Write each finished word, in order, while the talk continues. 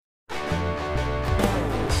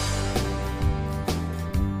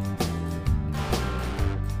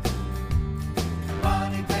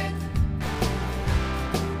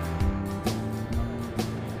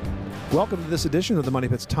Welcome to this edition of the Money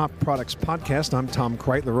Pit's Top Products Podcast. I'm Tom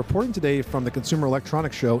Kreitler, reporting today from the Consumer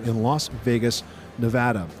Electronics Show in Las Vegas,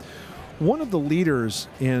 Nevada. One of the leaders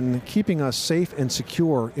in keeping us safe and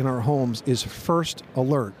secure in our homes is First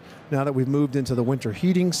Alert. Now that we've moved into the winter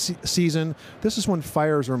heating season, this is when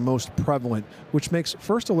fires are most prevalent, which makes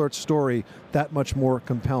First Alert's story that much more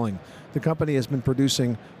compelling. The company has been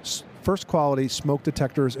producing first quality smoke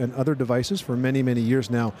detectors and other devices for many, many years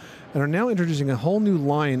now, and are now introducing a whole new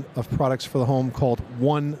line of products for the home called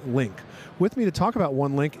Onelink. With me to talk about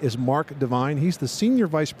Onelink is Mark Devine. He's the Senior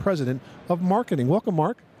Vice President of Marketing. Welcome,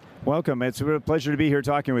 Mark. Welcome. It's a pleasure to be here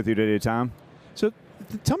talking with you today, Tom. So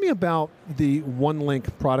tell me about the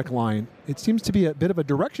Onelink product line. It seems to be a bit of a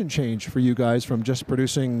direction change for you guys from just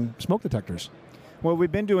producing smoke detectors. Well,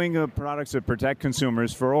 we've been doing products that protect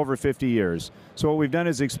consumers for over 50 years. So what we've done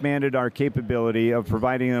is expanded our capability of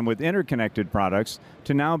providing them with interconnected products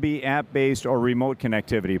to now be app-based or remote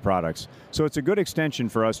connectivity products. So it's a good extension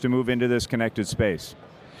for us to move into this connected space.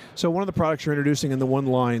 So one of the products you're introducing in the One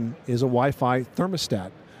line is a Wi-Fi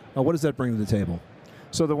thermostat. What does that bring to the table?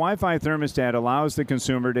 So the Wi-Fi thermostat allows the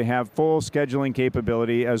consumer to have full scheduling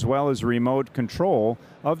capability as well as remote control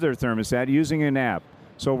of their thermostat using an app.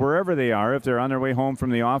 So wherever they are, if they're on their way home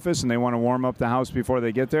from the office and they want to warm up the house before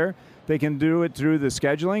they get there, they can do it through the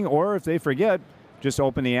scheduling, or if they forget, just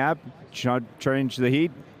open the app, change the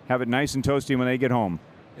heat, have it nice and toasty when they get home.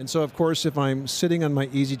 And so, of course, if I'm sitting on my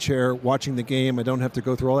easy chair watching the game, I don't have to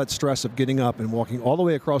go through all that stress of getting up and walking all the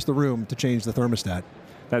way across the room to change the thermostat.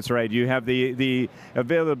 That's right. You have the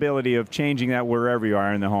availability of changing that wherever you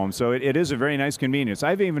are in the home. So it is a very nice convenience.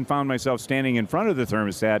 I've even found myself standing in front of the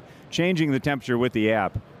thermostat, changing the temperature with the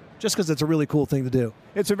app. Just because it's a really cool thing to do.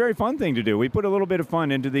 It's a very fun thing to do. We put a little bit of fun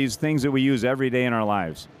into these things that we use every day in our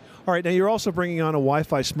lives. All right, now you're also bringing on a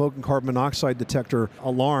Wi-Fi smoke and carbon monoxide detector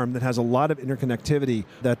alarm that has a lot of interconnectivity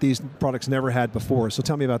that these products never had before. So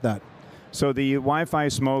tell me about that. So the Wi-Fi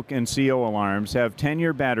smoke and CO alarms have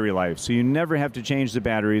 10-year battery life, so you never have to change the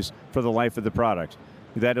batteries for the life of the product.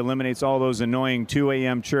 That eliminates all those annoying 2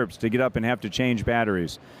 a.m. chirps to get up and have to change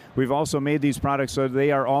batteries. We've also made these products so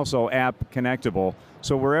they are also app connectable.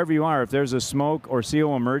 So wherever you are, if there's a smoke or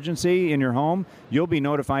CO emergency in your home, you'll be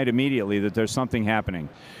notified immediately that there's something happening.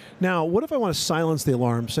 Now, what if I want to silence the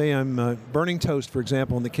alarm? Say I'm burning toast, for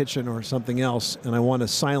example, in the kitchen or something else, and I want to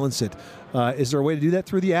silence it. Is there a way to do that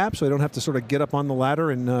through the app so I don't have to sort of get up on the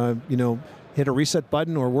ladder and, hit a reset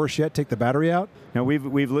button, or worse yet, take the battery out? Now,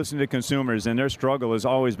 we've listened to consumers, and their struggle has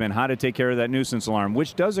always been how to take care of that nuisance alarm,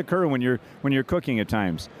 which does occur when you're cooking at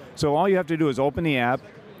times. So all you have to do is open the app,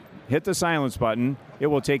 hit the silence button. It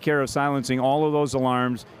will take care of silencing all of those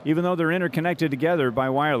alarms. Even though they're interconnected together by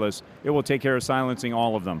wireless, it will take care of silencing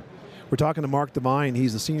all of them. We're talking to Mark Devine.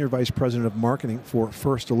 He's the Senior Vice President of Marketing for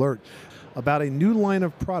First Alert, about a new line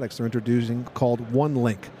of products they're introducing called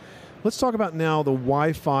Onelink. Let's talk about now the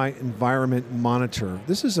Wi-Fi Environment Monitor.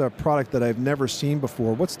 This is a product that I've never seen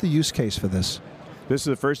before. What's the use case for this? This is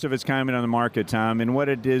the first of its kind on the market, Tom, and what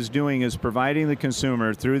it is doing is providing the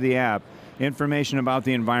consumer through the app information about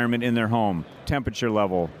the environment in their home, temperature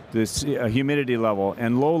level, this humidity level,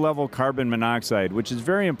 and low-level carbon monoxide, which is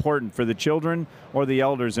very important for the children or the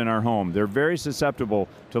elders in our home. They're very susceptible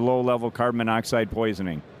to low-level carbon monoxide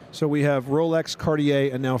poisoning. So we have Rolex, Cartier,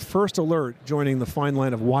 and now First Alert joining the fine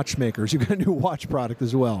line of watchmakers. You've got a new watch product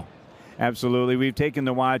as well. Absolutely. We've taken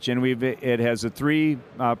the watch and it has a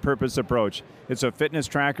three-purpose approach. It's a fitness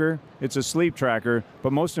tracker, it's a sleep tracker,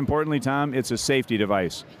 but most importantly, Tom, it's a safety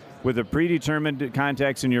device. With the predetermined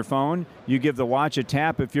contacts in your phone, you give the watch a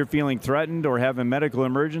tap if you're feeling threatened or have a medical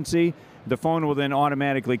emergency. The phone will then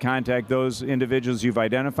automatically contact those individuals you've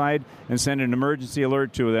identified and send an emergency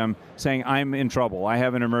alert to them saying, I'm in trouble, I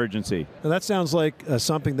have an emergency. Now that sounds like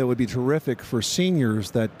something that would be terrific for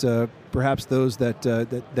seniors, that perhaps those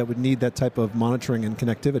that would need that type of monitoring and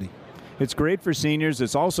connectivity. It's great for seniors.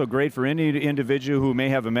 It's also great for any individual who may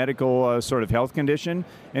have a medical sort of health condition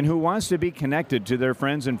and who wants to be connected to their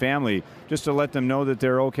friends and family just to let them know that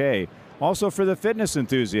they're okay. Also for the fitness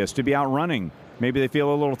enthusiast to be out running. Maybe they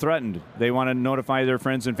feel a little threatened. They want to notify their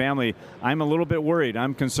friends and family, I'm a little bit worried,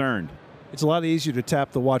 I'm concerned. It's a lot easier to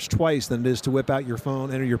tap the watch twice than it is to whip out your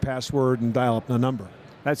phone, enter your password, and dial up a number.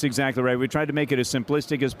 That's exactly right. We tried to make it as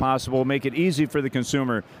simplistic as possible, make it easy for the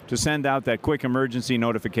consumer to send out that quick emergency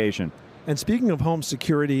notification. And speaking of home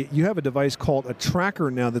security, you have a device called a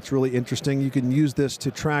tracker now that's really interesting. You can use this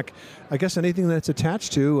to track, I guess, anything that's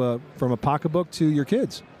attached to, from a pocketbook to your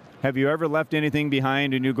kids. Have you ever left anything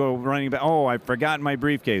behind and you go running back? Oh, I forgot my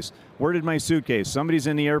briefcase. Where did my suitcase? Somebody's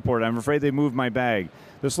in the airport. I'm afraid they moved my bag.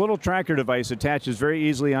 This little tracker device attaches very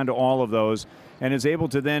easily onto all of those and is able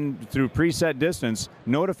to then, through preset distance,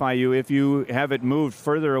 notify you if you have it moved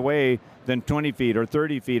further away than 20 feet or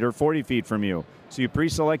 30 feet or 40 feet from you. So you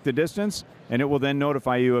pre-select the distance, and it will then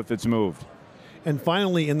notify you if it's moved. And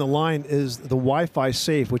finally in the line is the Wi-Fi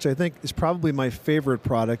safe, which I think is probably my favorite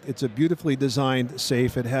product. It's a beautifully designed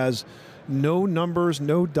safe. It has no numbers,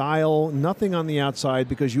 no dial, nothing on the outside,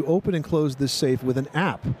 because you open and close this safe with an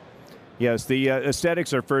app. Yes, the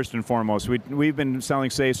aesthetics are first and foremost. We've been selling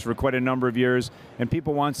safes for quite a number of years, and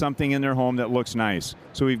people want something in their home that looks nice.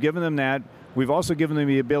 So we've given them that. We've also given them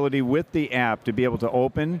the ability with the app to be able to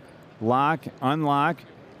open, lock, unlock,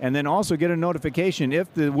 and then also get a notification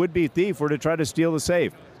if the would-be thief were to try to steal the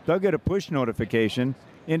safe. They'll get a push notification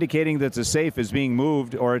indicating that the safe is being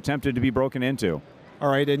moved or attempted to be broken into. All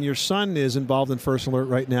right, and your son is involved in First Alert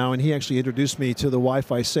right now, and he actually introduced me to the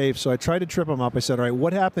Wi-Fi safe. So I tried to trip him up. I said, all right,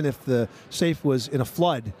 what happened if the safe was in a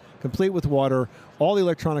flood, complete with water, all the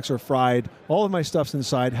electronics are fried, all of my stuff's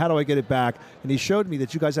inside, how do I get it back? And he showed me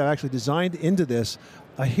that you guys have actually designed into this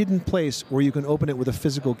a hidden place where you can open it with a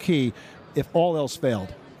physical key if all else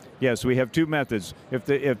failed. Yes, we have two methods.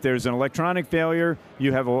 If there's an electronic failure,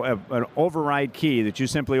 you have an override key that you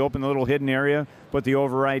simply open the little hidden area, put the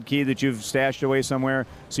override key that you've stashed away somewhere,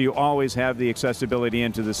 so you always have the accessibility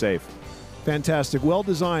into the safe. Fantastic. Well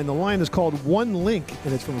designed. The line is called Onelink,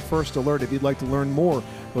 and it's from First Alert. If you'd like to learn more,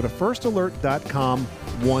 go to firstalert.com,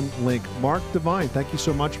 Onelink. Mark Devine, thank you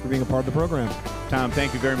so much for being a part of the program. Tom,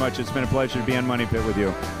 thank you very much. It's been a pleasure to be on Money Pit with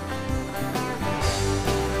you.